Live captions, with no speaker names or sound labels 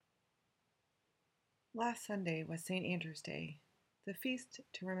Last Sunday was St. Andrew's Day, the feast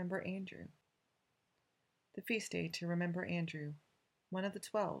to remember Andrew. The feast day to remember Andrew, one of the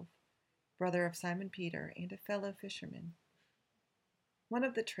 12, brother of Simon Peter and a fellow fisherman. One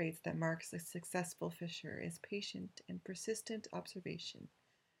of the traits that marks a successful fisher is patient and persistent observation,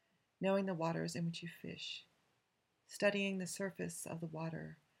 knowing the waters in which you fish, studying the surface of the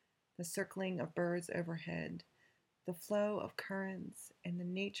water, the circling of birds overhead, the flow of currents, and the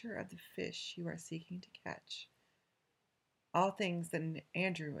nature of the fish you are seeking to catch. All things that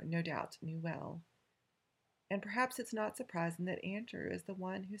Andrew no doubt knew well. And perhaps it's not surprising that Andrew is the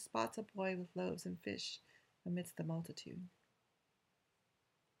one who spots a boy with loaves and fish amidst the multitude.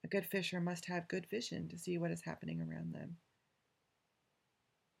 A good fisher must have good vision to see what is happening around them.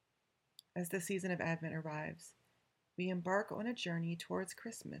 As the season of Advent arrives, we embark on a journey towards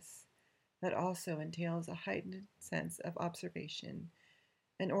Christmas that also entails a heightened sense of observation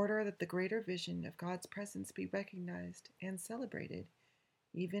in order that the greater vision of God's presence be recognized and celebrated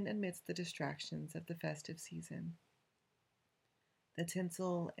even amidst the distractions of the festive season. The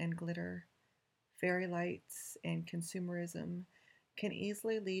tinsel and glitter, fairy lights, and consumerism can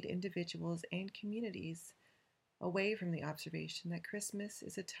easily lead individuals and communities away from the observation that Christmas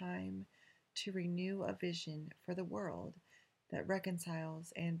is a time to renew a vision for the world that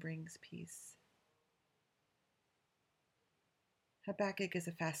reconciles and brings peace. Habakkuk is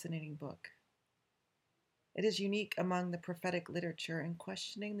a fascinating book. It is unique among the prophetic literature in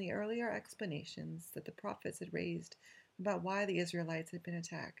questioning the earlier explanations that the prophets had raised about why the Israelites had been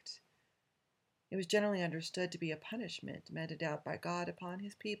attacked. It was generally understood to be a punishment meted out by God upon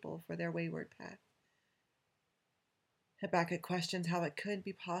his people for their wayward path. Habakkuk questions how it could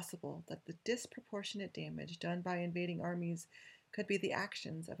be possible that the disproportionate damage done by invading armies could be the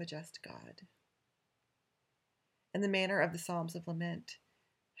actions of a just God. In the manner of the Psalms of Lament,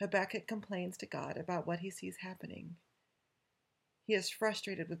 Habakkuk complains to God about what he sees happening. He is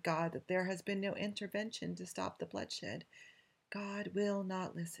frustrated with God that there has been no intervention to stop the bloodshed. God will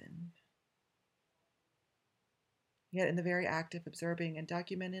not listen. Yet in the very act of observing and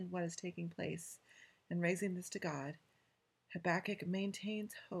documenting what is taking place and raising this to God, Habakkuk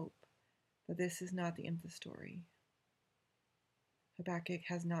maintains hope that this is not the end of the story. Habakkuk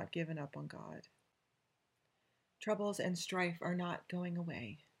has not given up on God. Troubles and strife are not going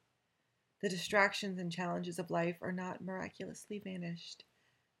away. The distractions and challenges of life are not miraculously vanished.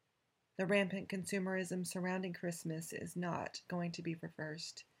 The rampant consumerism surrounding Christmas is not going to be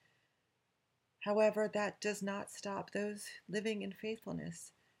reversed. However, that does not stop those living in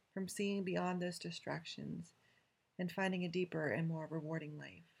faithfulness from seeing beyond those distractions and finding a deeper and more rewarding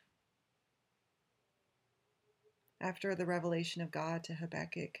life. After the revelation of God to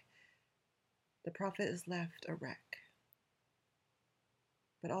Habakkuk, the prophet is left a wreck,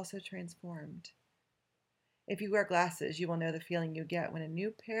 but also transformed. If you wear glasses, you will know the feeling you get when a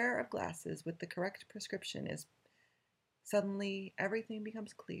new pair of glasses with the correct prescription is suddenly everything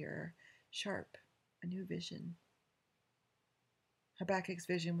becomes clear, sharp, a new vision. Habakkuk's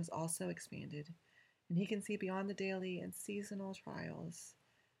vision was also expanded, and he can see beyond the daily and seasonal trials.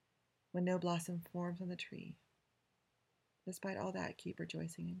 When no blossom forms on the tree, despite all that, keep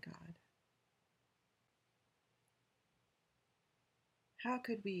rejoicing in God. How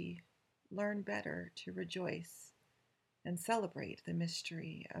could we learn better to rejoice and celebrate the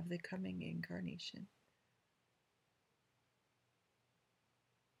mystery of the coming incarnation?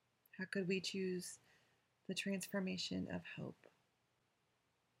 How could we choose the transformation of hope?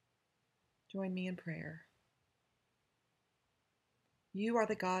 Join me in prayer. You are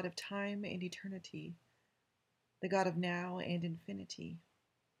the God of time and eternity, the God of now and infinity.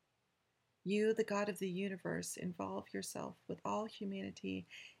 You, the God of the universe, involve yourself with all humanity,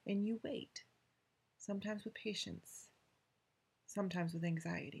 and you wait, sometimes with patience, sometimes with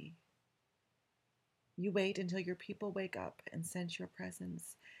anxiety. You wait until your people wake up and sense your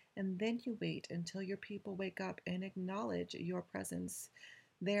presence, and then you wait until your people wake up and acknowledge your presence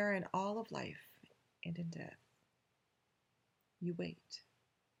there in all of life and in death. You wait.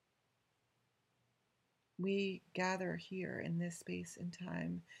 We gather here in this space and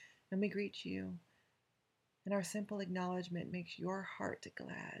time, and we greet you, and our simple acknowledgement makes your heart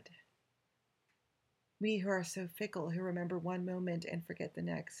glad. We who are so fickle, who remember one moment and forget the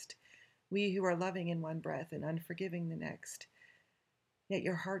next, we who are loving in one breath and unforgiving the next, yet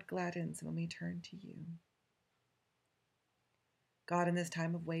your heart gladdens when we turn to you. God, in this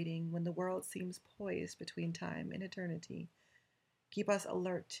time of waiting, when the world seems poised between time and eternity, keep us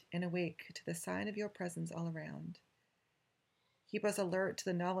alert and awake to the sign of your presence all around. Keep us alert to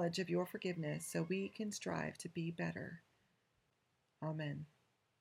the knowledge of your forgiveness so we can strive to be better. Amen.